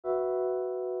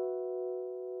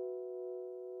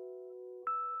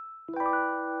1,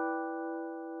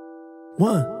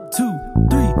 2,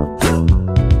 3.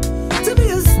 To be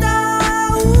a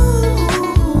star,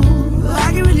 ooh,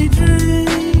 I can really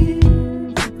dream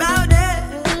about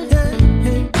that.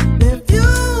 If you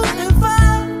and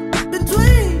far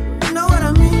between, you know what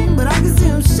I mean? But I can see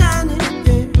him shining,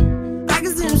 yeah. I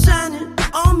can see him shining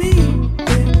on me.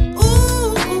 Yeah.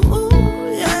 Ooh,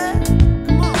 yeah.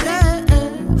 Come on, yeah.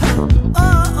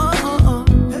 Oh,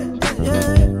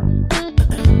 yeah.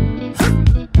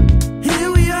 Here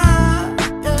we are,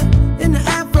 yeah, in the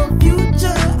Afro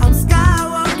future. I'm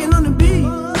skywalking on the beat.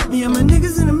 Me and my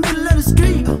niggas in the middle of the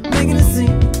street, making a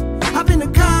scene. Hop in the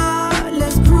car,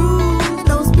 let's cruise,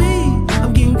 don't speed.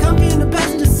 I'm getting comfy in the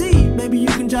passenger seat. Baby, you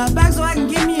can drive back so I can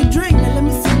give me a drink. Now let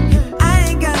me see. I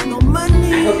ain't got no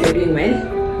money. I hope you're doing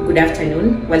well. Good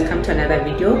afternoon. Welcome to another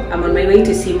video. I'm on my way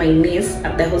to see my niece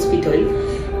at the hospital.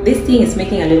 This thing is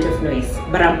making a lot of noise,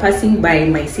 but I'm passing by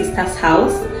my sister's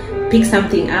house, pick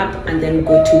something up, and then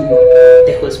go to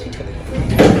the hospital.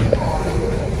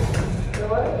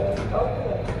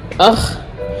 Ugh,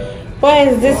 why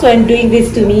is this one doing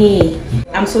this to me?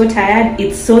 I'm so tired.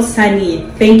 It's so sunny.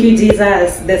 Thank you,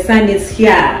 Jesus. The sun is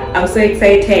here. I'm so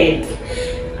excited.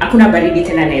 Hakuna baridi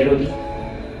tena Nairobi.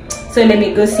 So let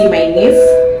me go see my niece.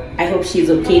 I hope she's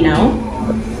okay now.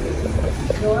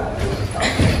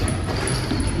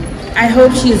 I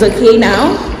hope she's okay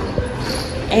now.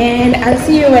 And I'll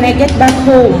see you when I get back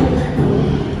home.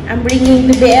 I'm ringing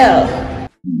the bell.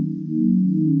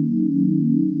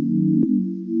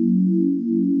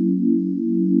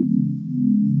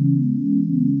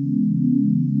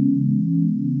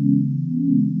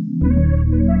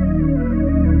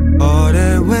 All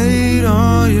that weight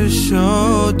on your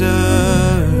shoulders.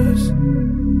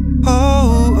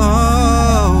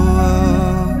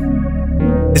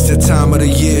 It's the time of the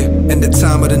year and the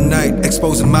time of the night,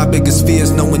 exposing my biggest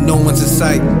fears, knowing no one's in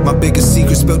sight. My biggest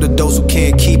secret, spilled to those who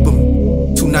can't keep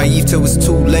them. Too naive till it's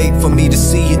too late for me to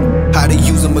see it. How to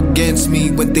use them against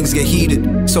me when things get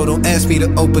heated. So don't ask me to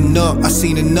open up, I've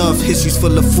seen enough. History's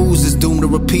full of fools, it's doomed to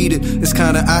repeat it. It's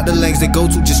kinda out the lengths they go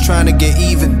to just trying to get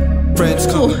even. Friends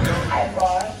come and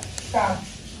go.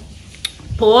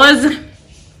 Pause.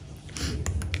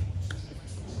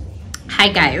 Hi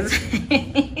guys.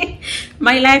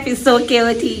 My life is so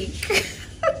chaotic.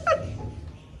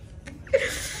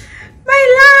 My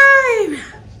life.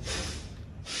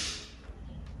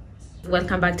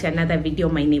 Welcome back to another video.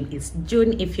 My name is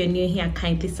June. If you're new here,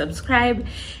 kindly subscribe,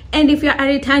 and if you're a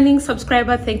returning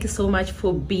subscriber, thank you so much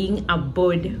for being a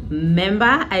board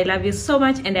member. I love you so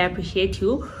much and I appreciate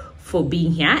you for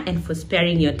being here and for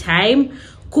sparing your time.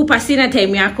 Kupasina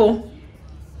time yako,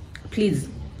 please.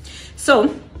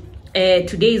 So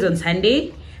today is on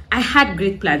Sunday. I had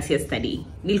great plans yesterday.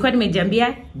 Nilikuwa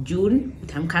nimejambia June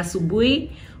utamka asubuhi,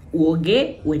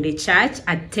 uoge, uende church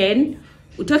at 10,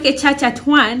 utoke church at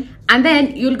 1, and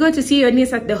then you'll go to see your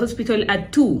niece at the hospital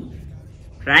at 2.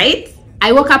 Right?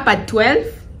 I woke up at 12.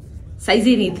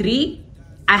 Saizi ni 3.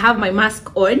 I have my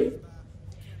mask on.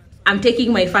 I'm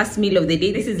taking my first meal of the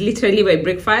day. This is literally my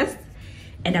breakfast,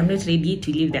 and I'm not ready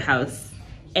to leave the house.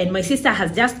 And my sister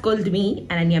has just called me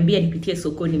and ananiambia nipitie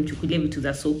soko nimchukulie vitu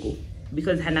za soko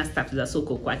because hana stuff za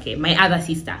soko kwake. My other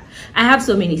sister. I have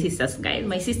so many sisters, guys.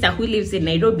 My sister who lives in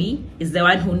Nairobi is the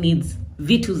one who needs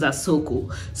vitu za soko.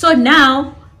 So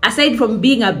now, aside from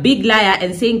being a big liar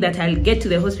and saying that I'll get to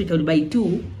the hospital by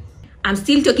 2, I'm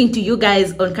still talking to you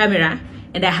guys on camera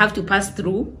and I have to pass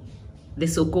through the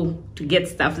soko to get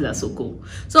stuff za soko.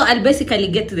 So I'll basically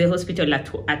get to the hospital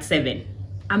at 7.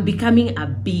 I'm becoming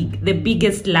the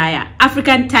biggest liar.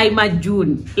 African timer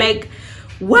June. Like,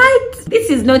 what? This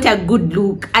is not a good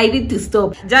look. I need to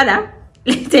stop. Jada,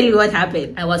 let me tell you what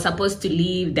happened. I was supposed to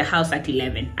leave the house at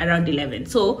 11, around 11.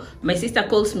 So my sister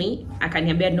calls me.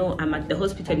 Akaniambia, no, I'm at the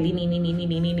hospital.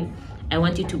 I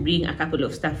want you to bring a couple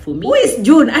of stuff for me. Who is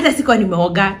June? Hata sikuwa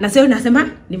nimeoga. Na sasa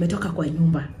unasema nimetoka kwa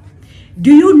nyumba.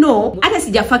 Do you know? Hata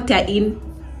sija factor in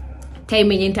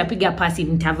time yenye nitapiga pasi,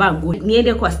 nitavaa nguo,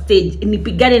 niende kwa stage,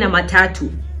 nipigane na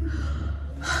matatu.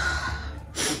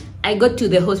 I got to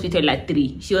the hospital at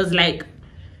 3. She was like,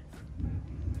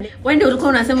 when do ulikuwa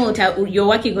unasema you're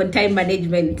working on time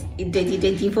management in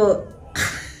 2024?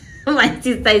 My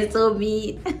sister is so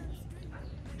mean.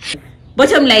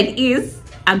 Bottom line is,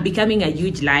 I'm becoming a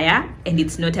huge liar, and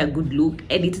it's not a good look,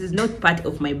 and it is not part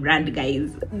of my brand,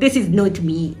 guys. This is not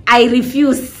me. I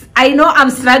refuse. I know I'm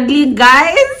struggling,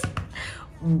 guys,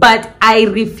 but I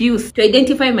refuse to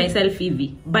identify myself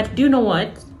hivi. But do you know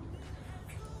what?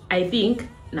 I think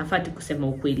nafaa tu kusema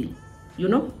ukweli. You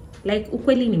know? Like,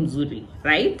 ukweli ni mzuri,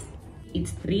 right?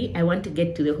 It's 3. I want to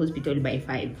get to the hospital by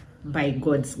 5. By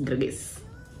God's grace.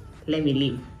 Let me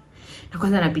leave. Na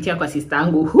kwanza napitia kwa sister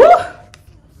yangu.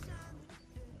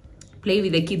 Play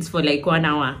with the kids for like 1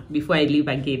 hour before I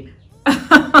leave again.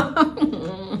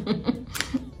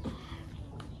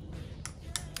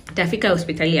 Tafika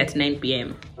hospitali at 9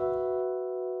 p.m.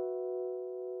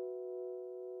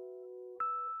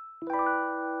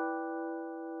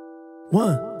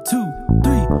 One, two,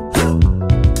 three.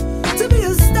 To be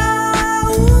a star,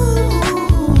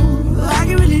 ooh, I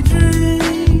can really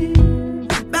dream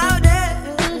about that.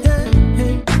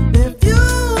 The few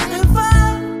and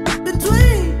far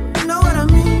between, you know what I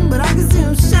mean? But I can see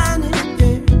them shining,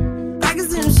 yeah. I can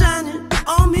see them shining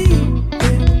on me.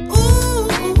 Yeah. Ooh,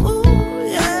 ooh,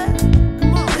 yeah.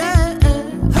 Come on, yeah.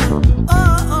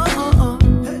 Oh.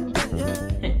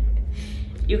 Yeah.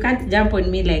 You can't jump on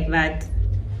me like that.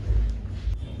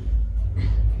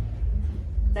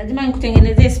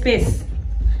 Space.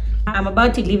 I'm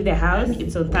about to leave the house.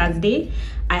 It's on Thursday.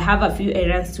 I have a few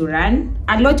errands to run.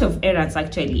 A lot of errands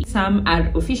actually. Some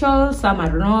are official, some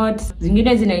are not.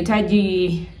 Zingine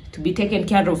zinahitaji to be taken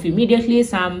care of immediately.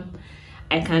 Some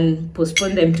I can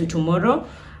postpone them to tomorrow.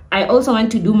 I also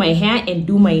want to do my hair and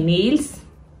do my nails.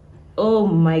 Oh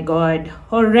my god,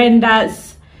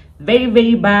 horrendous. Very,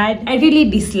 very bad. I really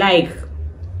dislike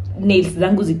nails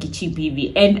zangu zikichip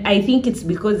hivi, and I think it's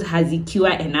because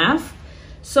hazicure enough.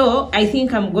 So I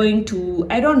think I'm going to,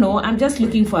 I don't know, I'm just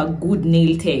looking for a good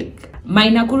nail tech. My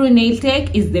Nakuru nail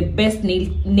tech is the best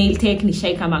nail tech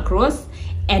nishai come across,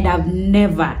 and I've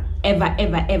never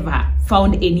ever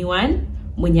found anyone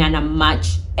mwenye ana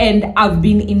match. And I've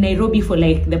been in Nairobi for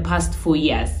like the past 4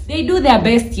 years. They do their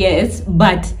best, yes,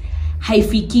 but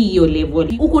haifiki hiyo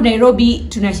level. Huku Nairobi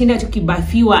tunashinda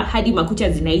tukibafiwa hadi makucha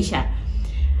zinaisha.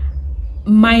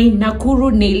 My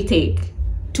Nakuru nail tech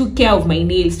took care of my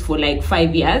nails for like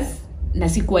 5 years. Na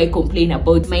sikuwahi complain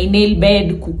about my nail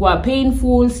bed kukua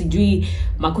painful, sijui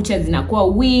makucha zinakuwa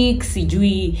weak,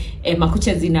 sijui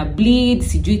makucha zina bleed,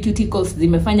 sijui cuticles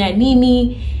zimefanya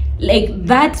nini. Like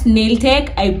that nail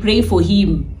tech, I pray for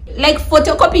him. Like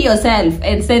photocopy yourself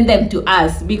and send them to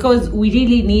us, because we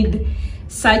really need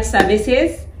such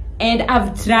services. And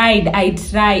I've tried, I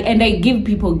try, and I give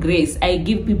people grace. I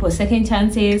give people second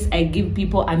chances. I give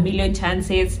people a million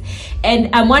chances. And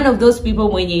I'm one of those people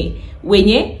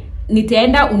wenye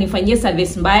nitaenda unifanyie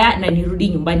service mbaya na nirudi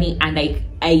nyumbani and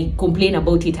I complain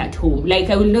about it at home.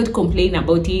 Like I will not complain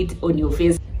about it on your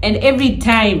face. And every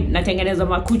time natengeneza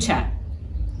makucha,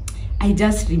 I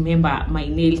just remember my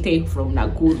nail tech from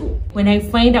Nakuru. When I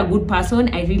find a good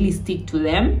person, I really stick to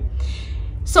them.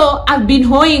 So I've been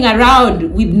hoeing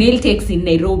around with nail techs in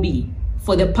Nairobi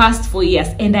for the past 4 years,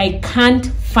 and I can't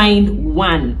find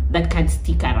one that can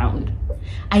stick around.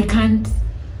 I can't.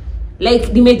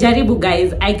 Like, nimejaribu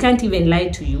guys, I can't even lie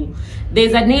to you.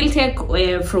 There's a nail tech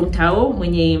from Tao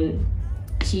when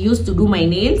she used to do my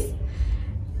nails.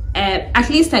 At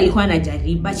least alikuwa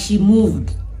anajaribu, but she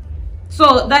moved.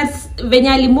 So that's venye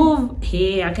alimove,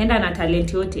 hey, akaenda na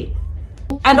talent yote.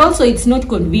 And also it's not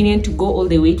convenient to go all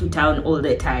the way to town all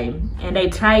the time, and I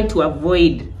try to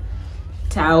avoid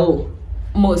Tao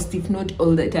most, if not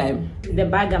all the time. The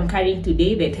bag I'm carrying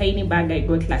today, the tiny bag I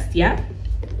got last year,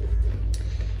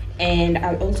 and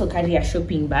I'll also carry a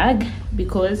shopping bag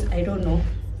because I don't know,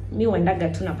 mi wendaga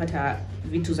tu napata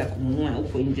vitu za kununua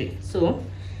huko nje. So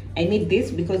I need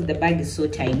this because the bag is so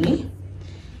tiny.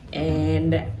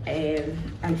 And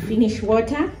I'll finish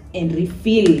water and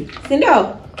refill.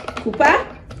 Sindo, Kupa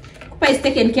is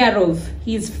taken care of.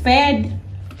 He's fed,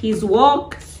 he's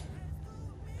walked.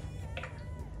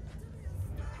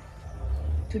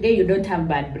 Today you don't have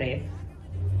bad breath.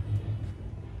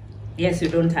 Yes, you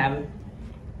don't have.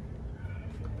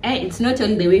 It's not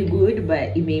all the way good,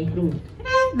 but it may improve.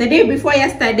 The day before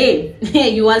yesterday,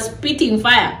 you were spitting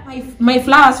fire. My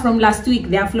flowers from last week,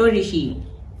 they are flourishing.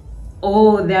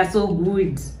 Oh, they are so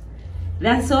good.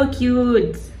 They're so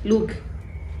cute. Look.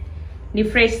 Ni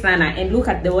fresh sana. And look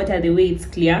at the water, the way it's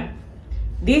clear.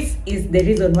 This is the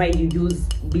reason why you use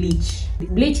bleach.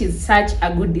 Bleach is such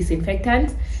a good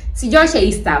disinfectant. Sijosha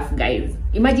is stuff, guys.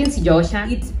 Imagine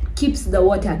sijosha. It keeps the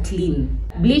water clean.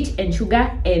 Bleach and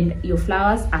sugar and your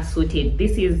flowers are sorted.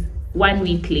 This is 1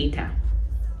 week later.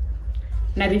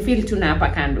 Na refill tuna hapa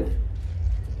kando.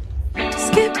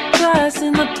 Skip class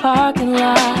in the parking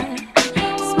lot,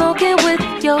 smoking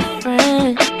with your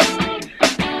friends.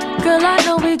 Girl, I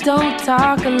know we don't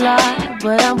talk a lot,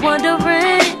 but I'm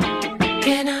wondering,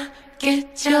 can I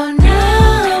get your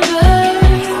number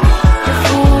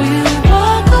before you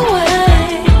walk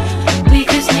away? We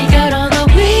could sneak out on the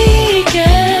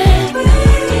weekend.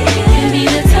 Give me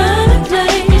the time and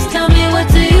place. Tell me, what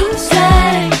do you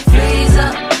say? Freeze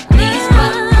up, knees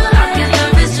up. I get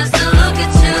nervous just to look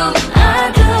at you.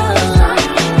 I do.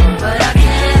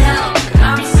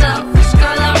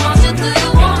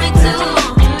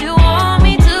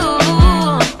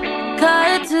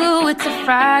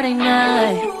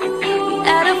 night. We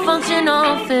at a function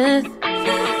on 5th.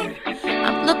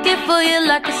 I'm looking for you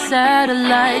like a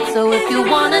satellite. So if you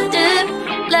wanna dip,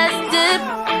 let's dip,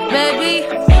 baby.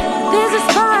 There's a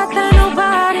spot that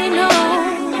nobody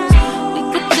knows. We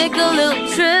could take a little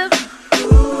trip.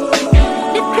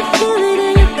 If you feel it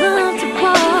and you're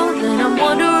comfortable, then I'm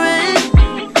wondering,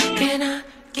 can I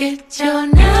get your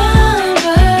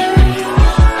number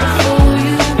before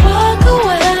you walk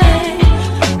away?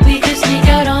 We could sneak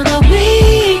out on the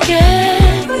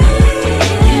weekend.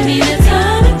 Give me the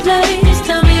time and place.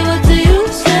 Tell me, what do you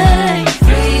say?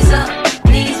 Freeze up,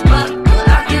 knees buckle.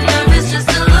 I get nervous just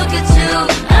to look at you.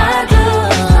 I do,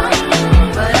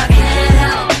 but I can't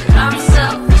help. I'm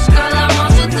selfish, girl. I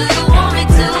want you. Do you want me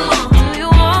to? Do you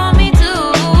want me to?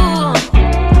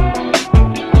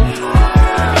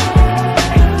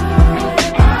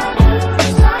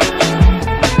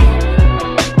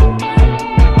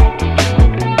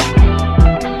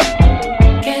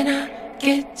 Can I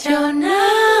get your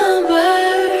number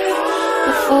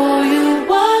before you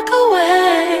walk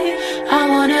away? I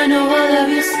wanna know all of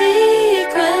your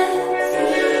secrets.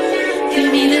 Give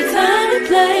me the time and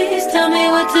place. Tell me,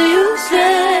 what do you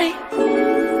say?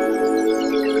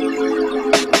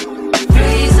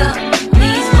 Freeze up,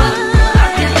 knees buckle. I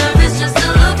get nervous just to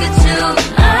look at you.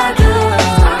 I do,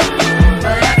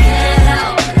 but I can't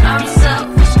help. I'm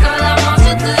selfish, girl. I want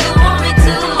you. Do you want me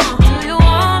to? Do you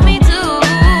want me to?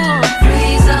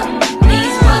 Freeze up,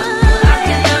 knees buckle. I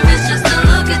get nervous just to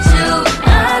look at you.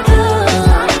 I do,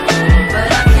 but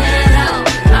I can't help.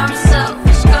 I'm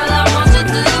selfish, girl. I want you.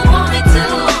 Do you want me to?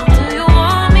 Do you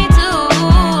want me to?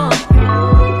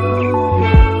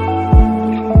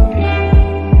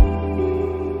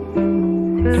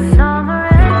 Through summer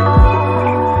and fall,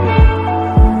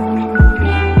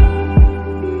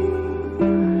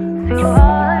 through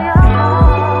all of your calls,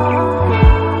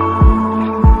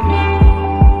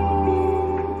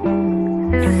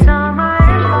 through summer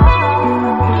and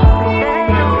fall, say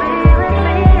you'll be with me.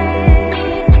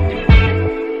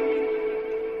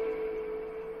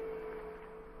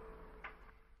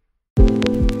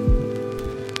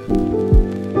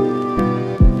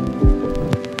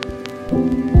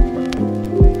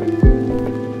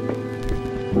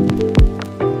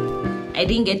 I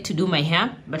didn't get to do my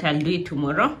hair, but I'll do it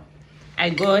tomorrow. I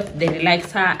got the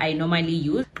relaxer I normally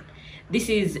use. This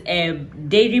is a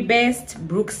Dairy Best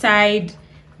Brookside,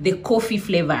 the coffee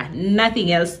flavor,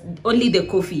 nothing else, only the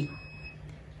coffee.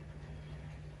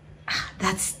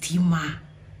 That's steamer.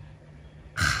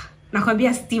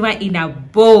 Nakwambia steamer in a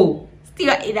bowl.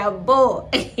 Steamer in a bowl.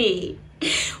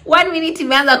 1 minute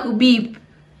imeanza kubeep.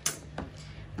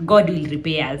 God will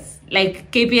repay us.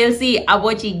 Like KPLC, I'm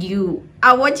watching you.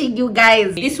 I'm watching you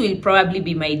guys. This will probably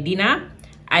be my dinner.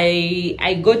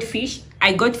 I got fish.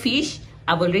 I've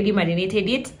already marinated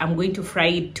it. I'm going to fry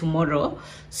it tomorrow.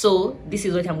 So this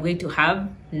is what I'm going to have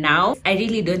now. I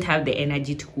really don't have the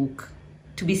energy to cook.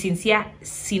 To be sincere,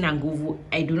 sina nguvu.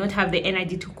 I do not have the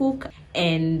energy to cook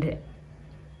and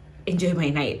enjoy my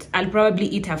night. I'll probably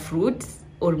eat a fruit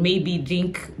or maybe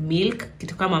drink milk,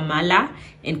 kitu kama mala,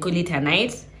 and call it a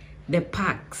night. The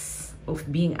perks of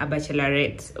being a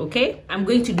bachelorette, okay? I'm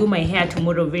going to do my hair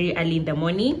tomorrow very early in the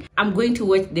morning. I'm going to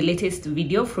watch the latest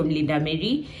video from Linda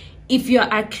Mary. If you're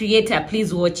a creator,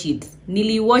 please watch it.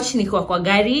 Nili watch niko kwa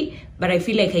gari, but I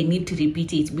feel like I need to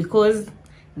repeat it because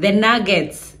the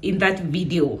nuggets in that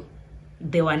video,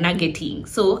 they were nuggeting.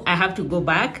 So I have to go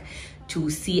back to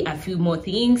see a few more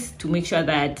things to make sure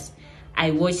that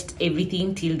I watched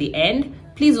everything till the end.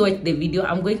 Please watch the video.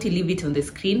 I'm going to leave it on the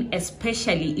screen,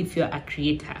 especially if you're a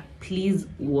creator. Please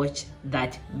watch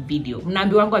that video.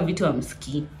 Mnaambiwangwa vitu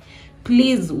hamsikii.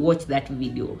 Please watch that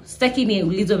video. Sitaki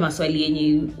niulizwe maswali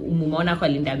yenye mumeona kwa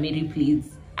Linda Mary, please.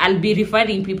 I'll be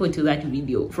referring people to that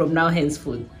video from now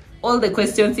henceforth. All the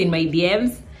questions in my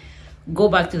DMs, go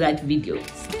back to that video.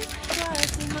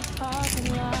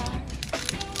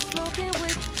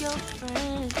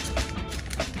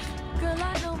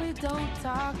 Don't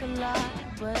talk a lot,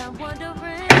 but I'm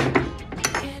wondering,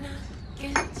 can I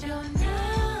get your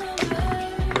number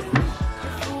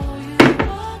before you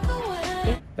walk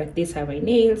away? But these are my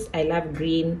nails. I love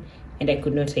green and I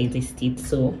could not resist it.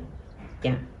 So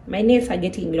yeah, my nails are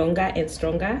getting longer and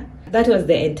stronger. That was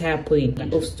the entire point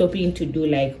of stopping to do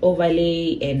like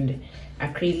overlay and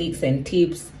acrylics and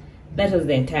tips. That was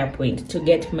the entire point, to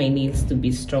get my nails to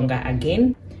be stronger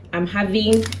again. I'm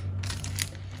having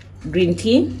green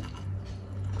tea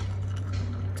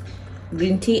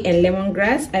and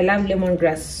lemongrass. I love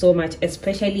lemongrass so much,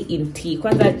 especially in tea.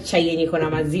 Kwanza chai yenye iko na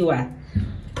maziwa,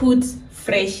 put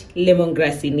fresh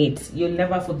lemongrass in it. You'll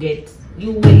never forget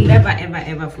You will never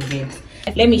ever forget.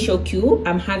 Let me shock you.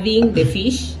 I'm having the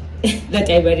fish that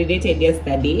I marinated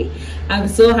yesterday. I'm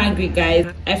so hungry,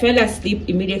 guys. I fell asleep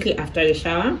immediately after the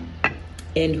shower,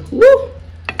 and whoo,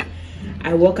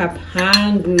 I woke up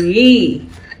hungry.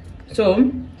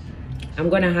 So I'm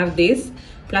gonna have this.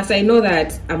 Plus, I know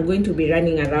that I'm going to be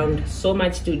running around so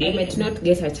much today. I might not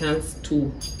get a chance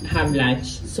to have lunch.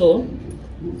 So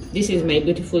this is my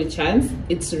beautiful chance.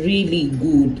 It's really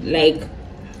good, like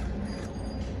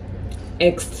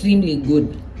extremely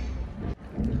good.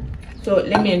 So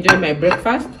let me enjoy my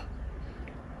breakfast,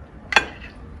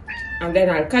 and then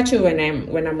I'll catch you when I'm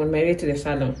on my way to the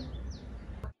salon.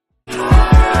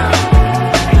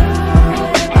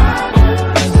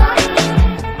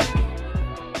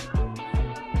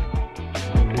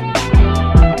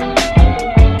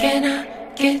 Can I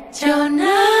get your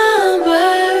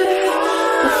number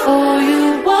before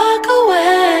you walk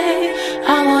away?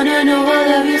 I wanna know all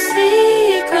of your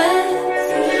secrets.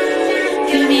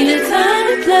 Give me the time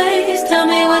and place. Tell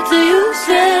me, what do you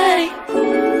say?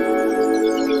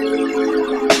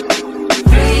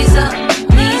 Freeze up,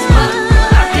 knees up.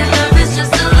 I get nervous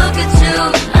just to look at you.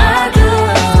 I do,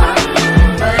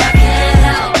 but I can't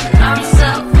help. I'm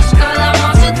selfish, girl. I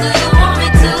want you. Do you want me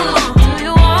to? Do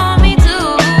you want me to?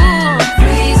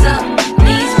 Freeze up,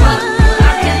 knees up.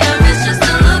 I get nervous just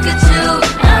to look at you.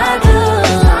 I do,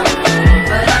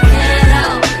 but I can't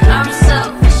help. I'm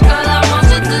selfish, girl. I want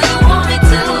you. Do you want me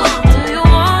to? Do you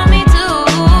want me to?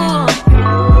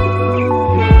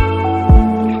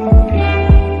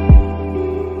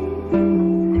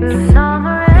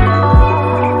 Summer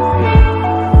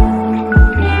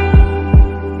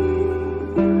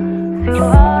through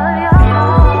all your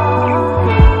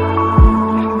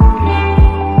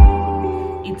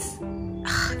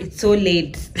It's so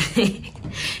late.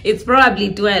 It's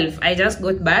probably 12. I just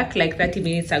got back like 30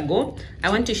 minutes ago. I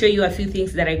want to show you a few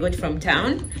things that I got from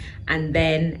town, and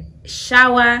then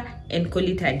shower and call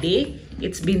it a day.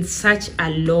 It's been such a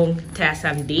long,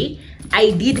 tiresome day.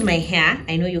 I did my hair.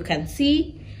 I know you can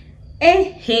see.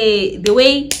 Hey, the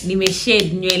way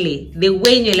nimeshade nywele, the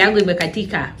way nywele yangu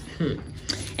imekatika.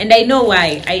 And I know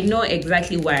why. I know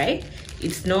exactly why.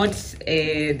 It's not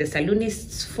the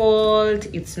salonist's fault.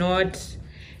 It's not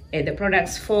the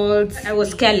product's fault. I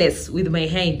was careless with my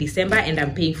hair in December, and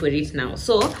I'm paying for it now.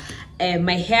 So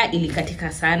my hair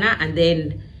ilikatika sana, and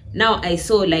then now I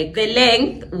saw like the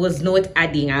length was not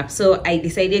adding up. So I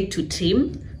decided to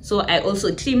trim. So I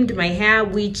also trimmed my hair,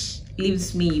 which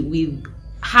leaves me with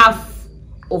half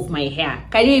of my hair.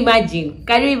 Can you imagine?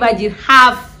 Can you imagine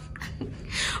half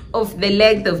of the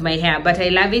length of my hair? But I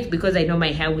love it because I know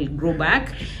my hair will grow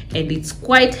back, and it's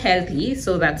quite healthy,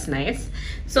 so that's nice.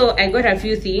 So I got a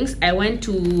few things. I went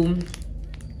to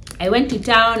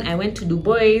town. I went to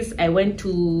Dubois. I went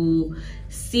to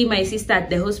see my sister at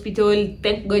the hospital.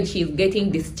 Thank God she's getting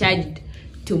discharged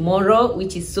tomorrow,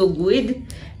 which is so good.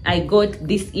 I got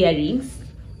these earrings,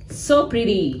 so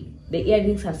pretty. The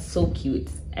earrings are so cute.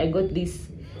 I got these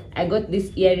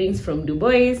earrings from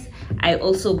Dubois. I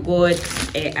also got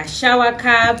a shower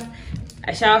cap,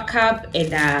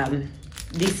 and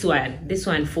this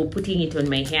one for putting it on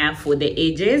my hair for the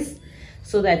edges,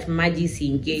 so that maji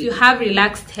isiingie. If you have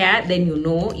relaxed hair, then you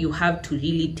know you have to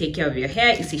really take care of your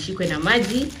hair isishikwe na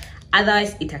maji,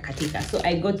 otherwise itakatika. So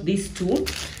I got these two.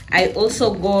 I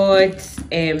also got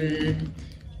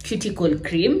cuticle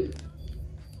cream.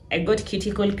 I got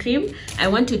cuticle cream. I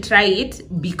want to try it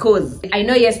because I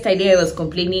know yesterday I was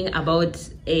complaining about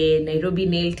NAIROBI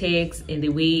nail techs and the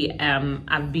way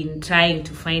I've been trying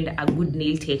to find a good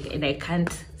nail tech, and I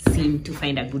can't seem to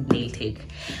find a good nail tech.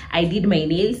 I did my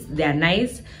nails, they're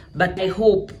nice, but I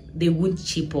hope they won't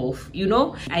chip off. You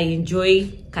know, I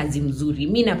enjoy kazi mzuri.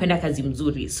 Mi napenda kazi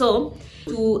mzuri. So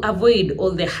to avoid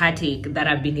all the heartache that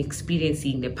I've been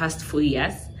experiencing the past 4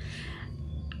 years,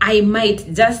 I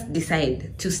might just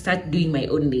decide to start doing my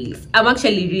own nails. I'm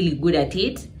actually really good at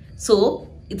it, so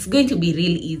it's going to be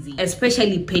really easy,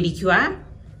 especially pedicure,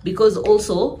 because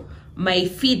also my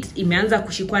feet imeanza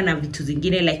kushikwa na vitu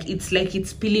zingine, like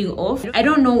it's peeling off. I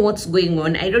don't know what's going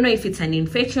on. I don't know if it's an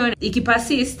infection. If it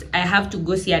persists, I have to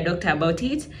go see a doctor about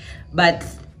it, but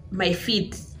my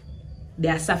feet, they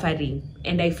are suffering,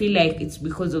 and I feel like it's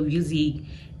because of using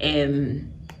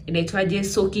and I tried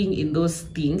just soaking in those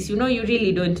things. You know, you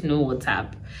really don't know what's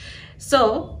up.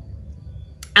 So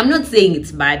I'm not saying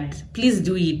it's bad. Please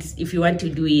do it if you want to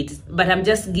do it, but I'm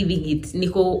just giving it,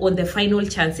 Nico, on the final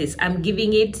chances. I'm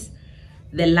giving it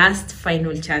the last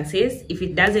final chances. If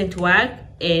it doesn't work,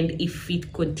 and if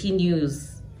it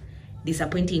continues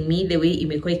disappointing me the way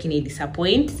imekuwa ikini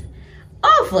disappoint,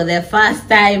 oh, for the first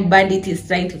time, Bandit is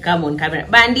trying to come on camera.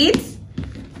 Bandit,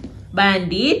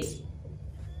 Bandit,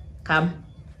 come.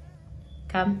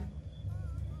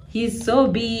 He's so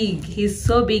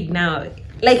big now.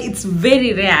 Like, it's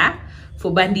very rare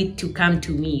for Bandit to come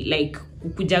to me, like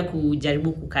kukuja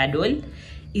kujaribu kukadol.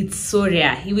 It's so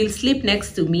rare. He will sleep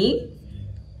next to me,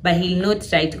 but he'll not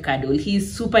try to cuddle.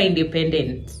 He's super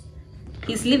independent.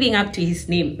 He's living up to his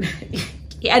name.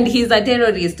 And he's a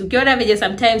terrorist. Ukiona veje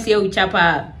sometimes ye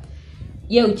uchapa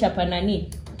nani.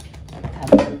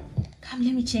 Come,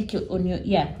 let me check you on your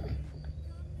ear.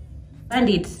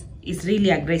 Bandit is really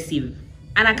aggressive.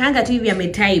 Anakanga tu hivi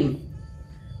ametime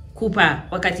kupa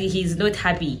wakati he's not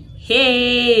happy.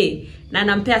 Hey, na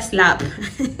nampea slap.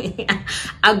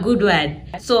 A good one.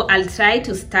 So I'll try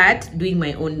to start doing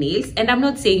my own nails, and I'm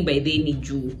not saying by the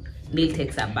Niju nail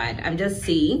techs are bad. I'm just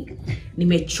saying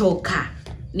nimechoka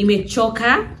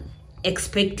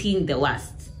expecting the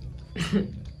worst.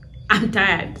 I'm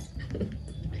tired.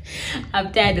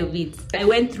 I'm tired of it. I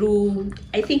went through,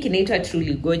 I think inaitwa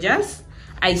Truly Gorgeous.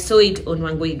 I saw it on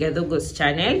Wangui Gadogo's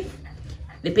channel.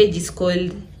 The page is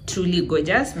called Truly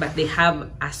Gorgeous, but they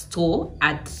have a store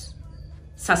at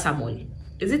Sasamol.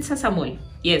 Is it Sasamol?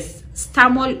 Yes,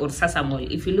 Stamol or Sasamol.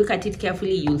 If you look at it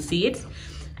carefully, you'll see it.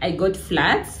 I got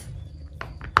flats.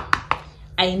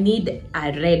 I need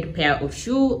a red pair of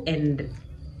shoe, and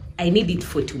I need it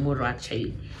for tomorrow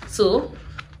actually. So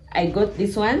I got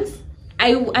these ones.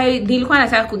 Nilikuwa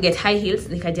nataka ku get high heels,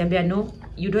 nikajambia no,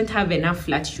 you don't have enough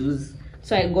flat shoes.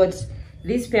 So I got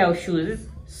this pair of shoes.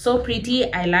 So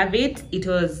pretty, I love it. It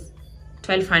was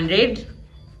 1200.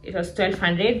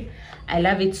 I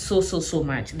love it so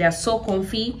much. They are so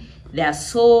comfy. They are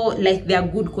so, like, they are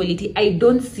good quality. I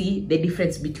don't see the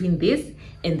difference between this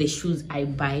and the shoes I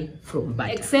buy from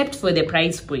Bata, except for the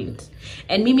price point.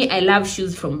 And Mimi, I love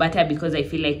shoes from Bata because I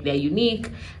feel like they're unique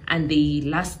and they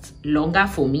last longer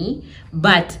for me.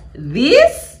 But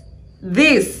this,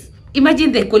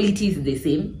 imagine the quality is the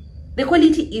same. The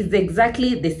quality is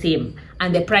exactly the same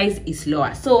and the price is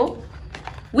lower. So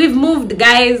we've moved,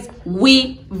 guys.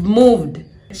 We've moved.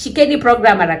 Shikeni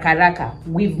program haraka.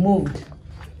 We've moved.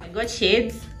 I got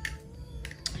shades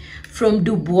from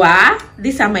Dubois.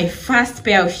 These are my first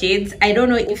pair of shades. I don't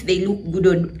know if they look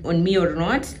good on me or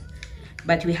not,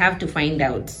 but we have to find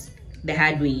out the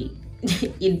hard way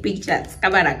in pictures,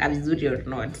 kamera vizuri or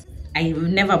not. I've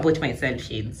never bought myself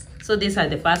shades. So these are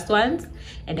the first ones,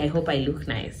 and I hope I look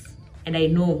nice. And I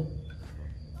know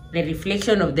the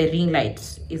reflection of the ring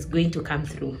light is going to come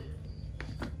through.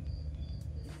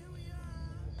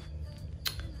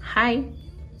 Hi.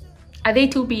 Are they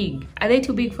too big? Are they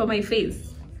too big for my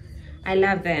face? I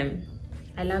love them.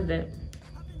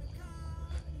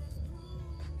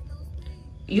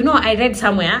 You know, I read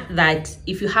somewhere that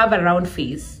if you have a round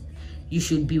face, you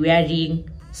should be wearing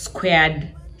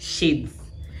squared shades.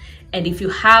 And if you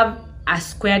have a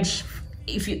squared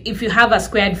if you have a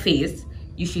squared face,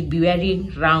 you should be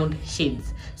wearing round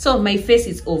shades. So my face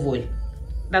is oval.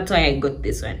 That's why I got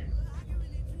this one.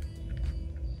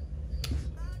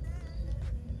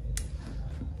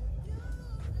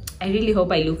 I really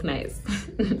hope I look nice.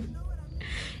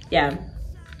 Yeah,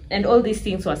 and all these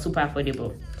things were super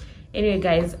affordable. Anyway,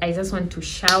 guys, I just want to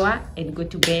shower and go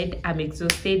to bed. I'm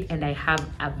exhausted and I have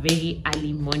a very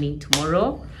early morning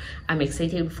tomorrow. I'm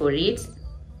excited for it,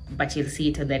 but you'll see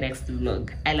it in the next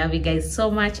vlog. I love you guys so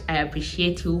much. I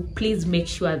appreciate you. Please make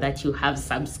sure that you have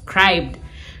subscribed.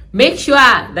 Make sure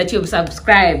that you've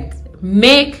subscribed.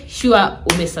 Make sure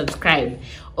you subscribe.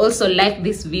 Also, like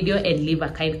this video and leave a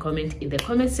kind comment in the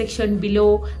comment section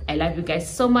below. I love you guys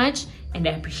so much and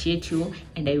I appreciate you,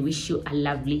 and I wish you a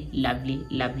lovely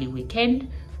weekend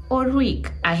or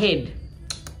week ahead.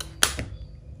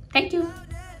 Thank you.